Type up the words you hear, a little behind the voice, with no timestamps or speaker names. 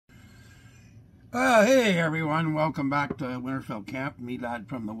Hey everyone, welcome back to Winterfell Camp, me lad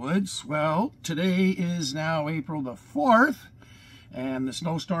from the woods. Well, today is now April the 4th, and the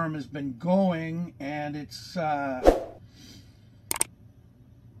snowstorm has been going, and it's, I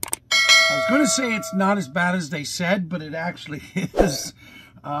was going to say it's not as bad as they said, but it actually is.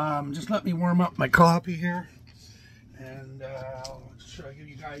 Just let me warm up my coffee here, and I'll give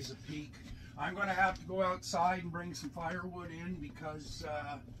you guys a peek. I'm going to have to go outside and bring some firewood in because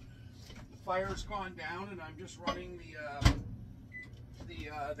fire's gone down, and I'm just running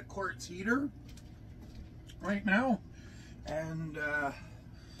the quartz heater right now, and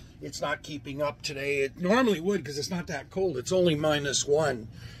it's not keeping up today. It normally would because it's not that cold. It's only -1.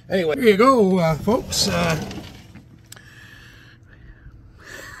 Anyway, here you go, folks. The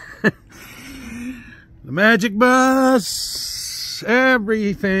magic bus.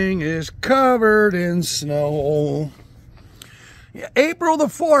 Everything is covered in snow. Yeah, April the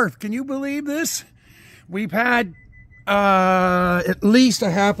 4th, can you believe this? We've had at least a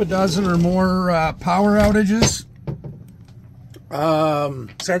half a dozen or more power outages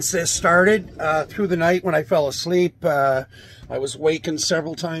since this started. Through the night when I fell asleep, I was wakened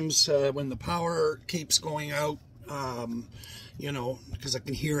several times when the power keeps going out, you know, because I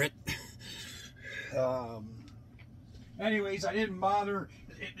can hear it. Anyways, I didn't bother.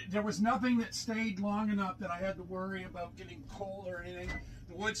 There was nothing that stayed long enough that I had to worry about getting cold or anything.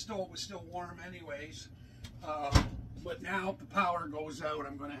 The wood stove was still warm anyways. But now if the power goes out,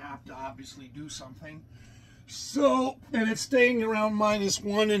 I'm going to have to obviously do something. So, and it's staying around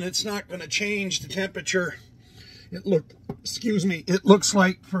 -1, and it's not going to change the temperature. It looks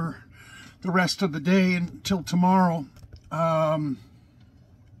like for the rest of the day until tomorrow.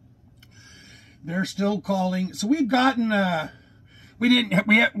 They're still calling. So we've gotten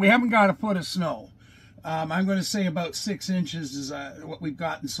we haven't got a foot of snow. I'm going to say about 6 inches is what we've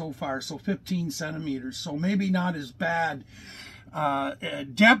gotten so far, so 15 centimeters. So maybe not as bad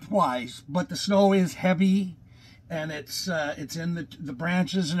depth-wise, but the snow is heavy, and it's in the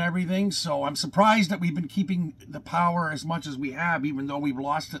branches and everything. So I'm surprised that we've been keeping the power as much as we have, even though we've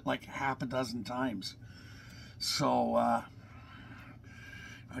lost it like half a dozen times. So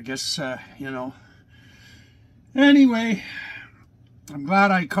I guess you know. Anyway, I'm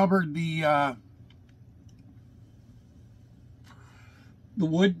glad I covered the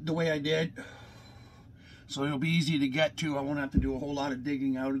wood the way I did, so it'll be easy to get to. I won't have to do a whole lot of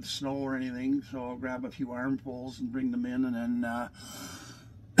digging out of the snow or anything, so I'll grab a few armfuls and bring them in, and then I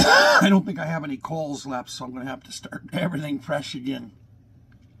don't think I have any coals left, so I'm going to have to start everything fresh again.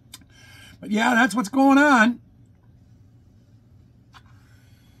 But yeah, that's what's going on.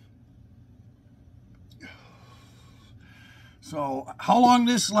 So how long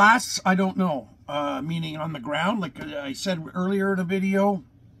this lasts, I don't know. Meaning on the ground, like I said earlier in a video.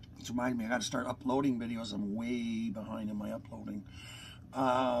 It's reminding me, I got to start uploading videos. I'm way behind in my uploading.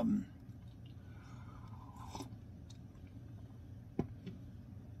 I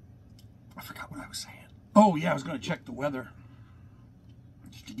forgot what I was saying. Oh yeah, I was going to check the weather,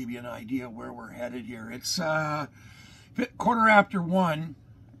 just to give you an idea where we're headed here. It's 1:15.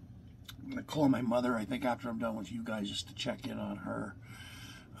 I'm going to call my mother, I think, after I'm done with you guys, just to check in on her.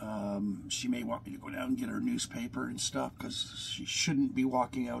 She may want me to go down and get her newspaper and stuff, because she shouldn't be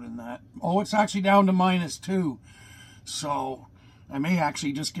walking out in that. Oh, it's actually down to -2. So I may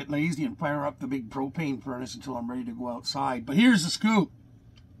actually just get lazy and fire up the big propane furnace until I'm ready to go outside. But here's the scoop.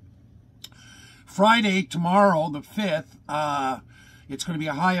 Friday, tomorrow, the 5th, it's going to be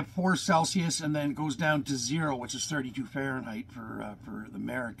a high of 4 Celsius, and then it goes down to 0, which is 32 Fahrenheit for the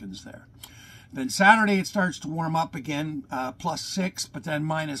Americans there. Then Saturday it starts to warm up again, +6, but then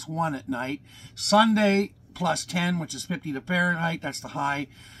 -1 at night. Sunday, +10, which is 50 Fahrenheit. That's the high.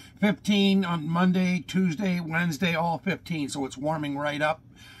 15 on Monday, Tuesday, Wednesday, all 15. So it's warming right up.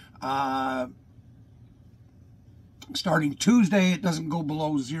 Starting Tuesday, it doesn't go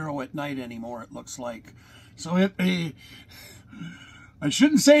below 0 at night anymore, it looks like. So I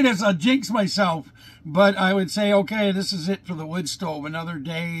shouldn't say this, I'll jinx myself, but I would say, okay, this is it for the wood stove. Another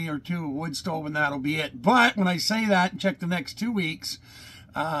day or two of wood stove, and that'll be it. But when I say that, check the next 2 weeks,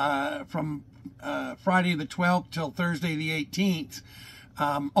 from Friday the 12th till Thursday the 18th,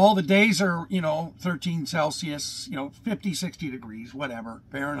 all the days are, you know, 13 Celsius, you know, 50, 60 degrees, whatever,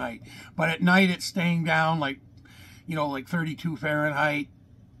 Fahrenheit. But at night, it's staying down like, you know, like 32 Fahrenheit,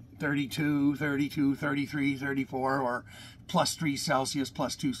 32, 32, 33, 34, or +3 Celsius,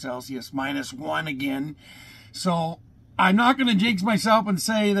 +2 Celsius, -1 again. So I'm not going to jinx myself and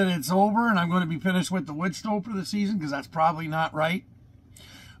say that it's over and I'm going to be finished with the wood stove for the season, because that's probably not right.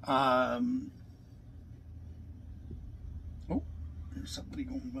 Oh, there's somebody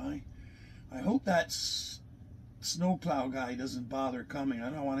going by. I hope that snowplow guy doesn't bother coming. I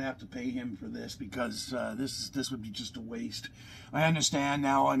don't want to have to pay him for this, because this would be just a waste. I understand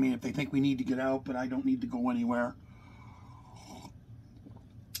now, I mean, if they think we need to get out, but I don't need to go anywhere.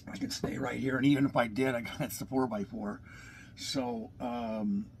 I can stay right here, and even if I did, it's the 4x4. So,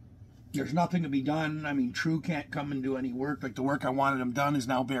 there's nothing to be done. I mean, True can't come and do any work. Like, the work I wanted him done is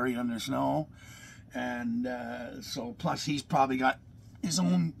now buried under snow. And so, plus he's probably got his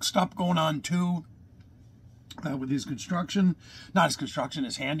own stuff going on too, with his construction. Not his construction,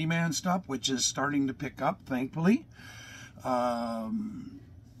 his handyman stuff, which is starting to pick up, thankfully.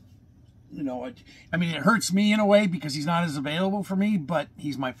 You know, I mean, it hurts me in a way because he's not as available for me, but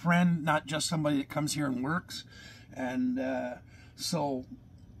he's my friend, not just somebody that comes here and works. And so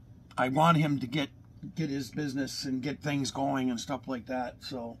I want him to get his business and get things going and stuff like that.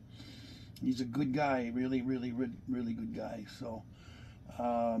 So he's a good guy, really, really, really, really good guy. So,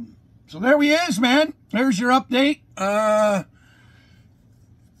 so there he is, man. There's your update.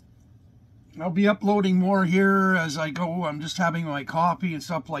 I'll be uploading more here as I go. I'm just having my coffee and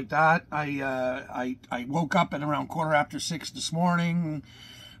stuff like that. I woke up at around 6:15 this morning.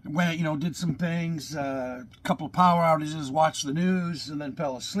 Went, you know, did some things, a couple of power outages, watched the news, and then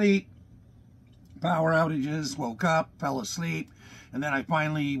fell asleep. Power outages, woke up, fell asleep, and then I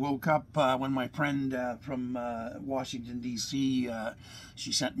finally woke up when my friend from Washington, D.C.,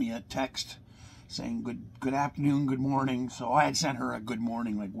 she sent me a text saying good afternoon, good morning. So I had sent her a good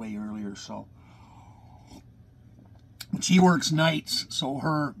morning like way earlier. So, but she works nights, so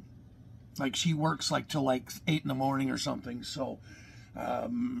her, like, she works like till like 8 in the morning or something. So I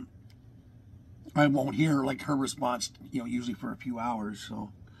won't hear like her response, you know, usually for a few hours.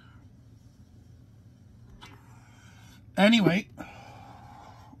 So anyway,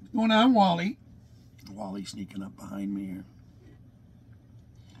 what's going on, Wally? Wally sneaking up behind me here.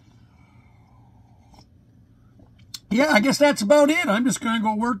 Yeah, I guess that's about it. I'm just going to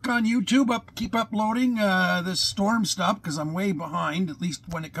go work on YouTube, keep uploading this storm stuff, because I'm way behind, at least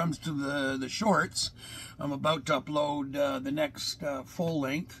when it comes to the shorts. I'm about to upload the next full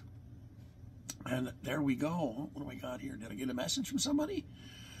length. And there we go. What do we got here? Did I get a message from somebody?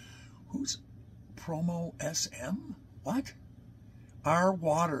 Who's Promo SM? What? R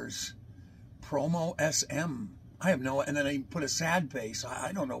Waters. Promo SM. I have no, and then I put a sad face.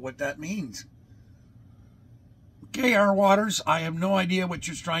 I don't know what that means. Okay, R Waters, I have no idea what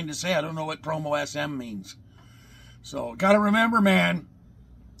you're trying to say. I don't know what Promo SM means. So, gotta remember, man,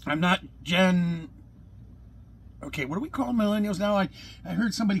 I'm not Gen... Okay, what do we call millennials now? I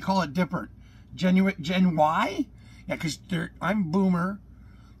heard somebody call it different. Gen Y? Yeah, because I'm boomer,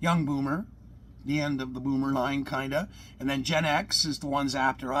 young boomer, the end of the boomer line, kind of. And then Gen X is the ones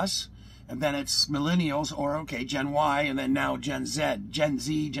after us. And then it's millennials, or, okay, Gen Y, and then now Gen Z. Gen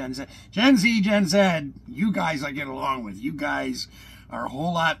Z, Gen Z. Gen Z, Gen Z. You guys I get along with. You guys are a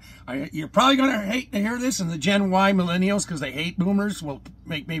whole lot. You're probably going to hate to hear this, and the Gen Y millennials, because they hate boomers, will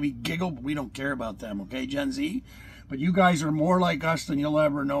make maybe giggle, but we don't care about them, okay, Gen Z? But you guys are more like us than you'll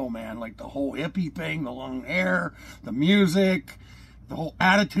ever know, man. Like the whole hippie thing, the long hair, the music, the whole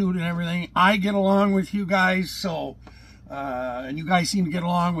attitude and everything. I get along with you guys, so... and you guys seem to get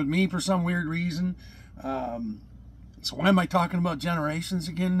along with me for some weird reason. So why am I talking about generations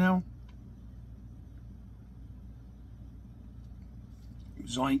again now?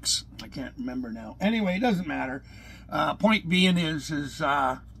 Zoinks. I can't remember now. Anyway, it doesn't matter. Point being is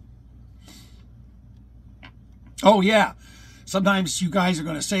oh yeah, sometimes you guys are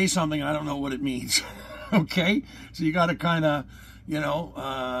going to say something and I don't know what it means. Okay? So you got to kind of, you know,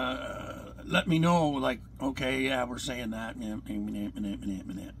 let me know, like, okay, yeah, we're saying that.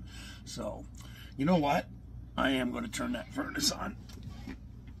 So, you know what? I am going to turn that furnace on.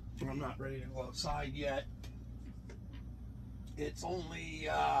 I'm not ready to go outside yet. It's only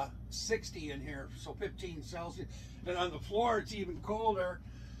 60 in here, so 15 Celsius. And on the floor, it's even colder.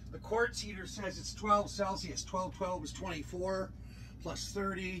 The quartz heater says it's 12 Celsius. 12 is 24, plus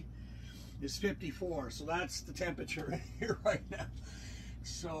 30 is 54. So that's the temperature here right now.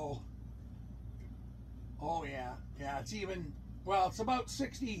 So... oh yeah, it's even, well, it's about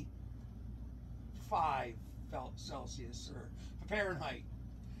 65 Celsius or Fahrenheit.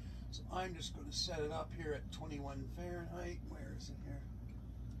 So I'm just going to set it up here at 21 Fahrenheit. Where is it here?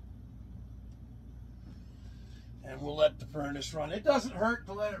 And we'll let the furnace run. It doesn't hurt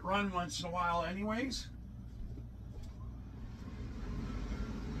to let it run once in a while anyways.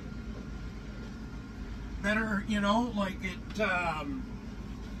 Better, you know, like it,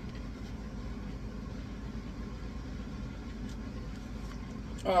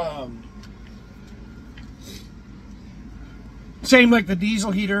 Same like the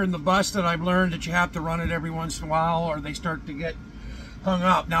diesel heater in the bus that I've learned that you have to run it every once in a while or they start to get hung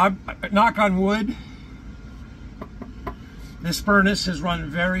up. Now, knock on wood, this furnace has run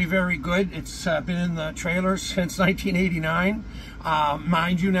very, very good. It's been in the trailer since 1989.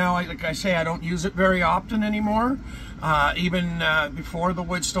 Mind you now, like I say, I don't use it very often anymore. Even before the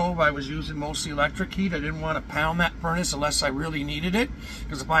wood stove, I was using mostly electric heat. I didn't want to pound that furnace unless I really needed it.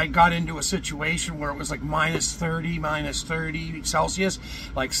 Because if I got into a situation where it was like minus 30 Celsius,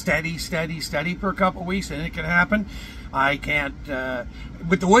 like steady for a couple of weeks, and it can happen, I can't.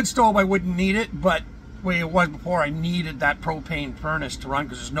 With the wood stove, I wouldn't need it, but the way it was before, I needed that propane furnace to run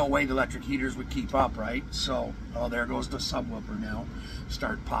because there's no way the electric heaters would keep up, right? So, oh, there goes the subwoofer now.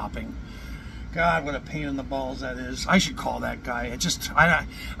 Start popping. God, what a pain in the balls that is. I should call that guy. It just,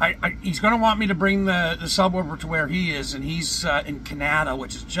 he's going to want me to bring the subwoofer to where he is, and he's in Canada,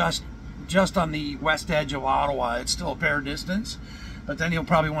 which is just on the west edge of Ottawa. It's still a fair distance, but then he'll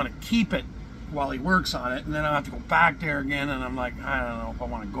probably want to keep it while he works on it, and then I'll have to go back there again, and I'm like, I don't know if I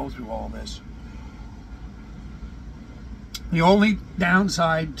want to go through all this. The only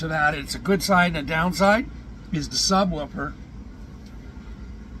downside to that, it's a good side and a downside, is the subwoofer.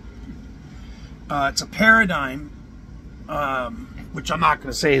 It's a Paradigm, which I'm not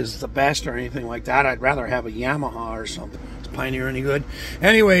going to say is the best or anything like that. I'd rather have a Yamaha or something. Is Pioneer any good?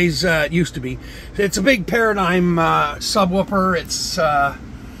 Anyways, it used to be. It's a big Paradigm subwoofer. It's,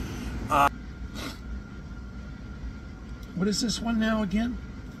 what is this one now again?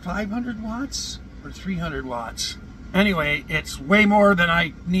 500 watts or 300 watts? Anyway, it's way more than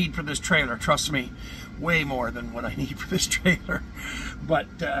I need for this trailer. Trust me, way more than what I need for this trailer. But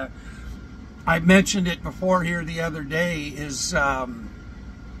I mentioned it before here the other day, is or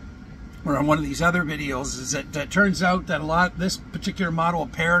on one of these other videos, is that it turns out that this particular model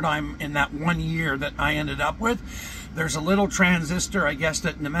of Paradigm in that 1 year that I ended up with, there's a little transistor, I guess,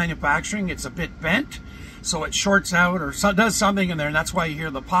 that in the manufacturing it's a bit bent, so it shorts out or does something in there, and that's why you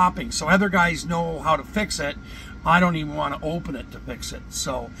hear the popping. So other guys know how to fix it. I don't even want to open it to fix it.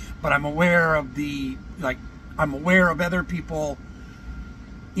 So, but I'm aware of I'm aware of other people,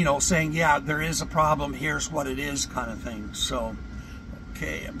 you know, saying, yeah, there is a problem, here's what it is, kind of thing. So,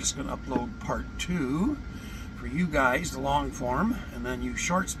 okay, I'm just going to upload part 2 for you guys, the long form, and then you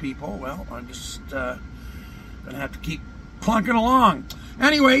shorts people, well, I'm just going to have to keep clunking along.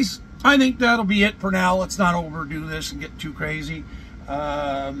 Anyways, I think that'll be it for now. Let's not overdo this and get too crazy.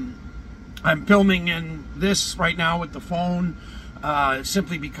 I'm filming in this right now with the phone,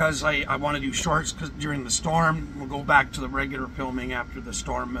 simply because I want to do shorts during the storm. We'll go back to the regular filming after the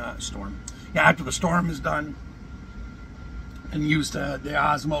storm. After the storm is done, and use the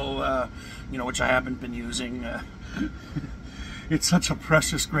Osmo, you know, which I haven't been using. It's such a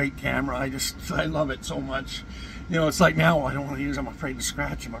precious, great camera. I love it so much. You know, it's like now I don't want to use it. I'm afraid to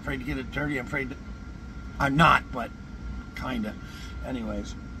scratch. I'm afraid to get it dirty. I'm not, but kind of.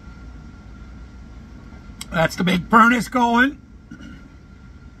 Anyways. That's the big furnace going.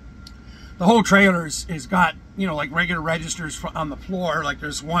 The whole trailer is got, you know, like regular registers on the floor. Like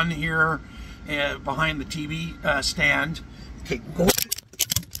there's one here behind the TV stand. Okay, Goldie.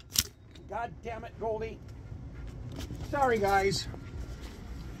 God damn it, Goldie. Sorry, guys.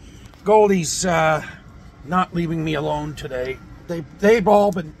 Goldie's not leaving me alone today. They've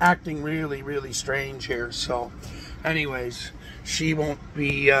all been acting really, really strange here. So, anyways, she won't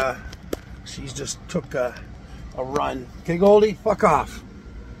be... she's just took a run. Okay, Goldie, fuck off.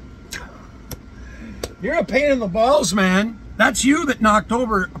 You're a pain in the balls, man. That's you that knocked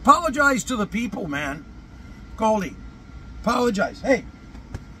over. Apologize to the people, man. Goldie, apologize. Hey,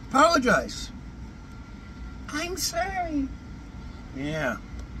 apologize. I'm sorry. Yeah,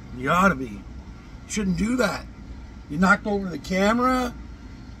 you ought to be. Shouldn't do that. You knocked over the camera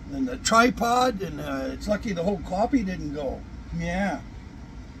and the tripod, and it's lucky the whole copy didn't go. Yeah.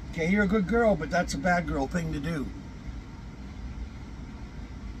 Okay, you're a good girl, but that's a bad girl thing to do.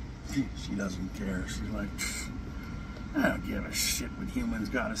 She doesn't care. She's like, I don't give a shit what humans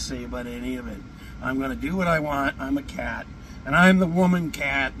got to say about any of it. I'm going to do what I want. I'm a cat. And I'm the woman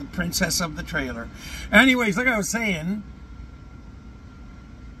cat, the princess of the trailer. Anyways, like I was saying,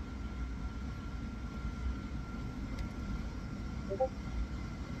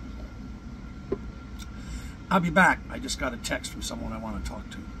 I'll be back. I just got a text from someone I want to talk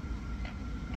to.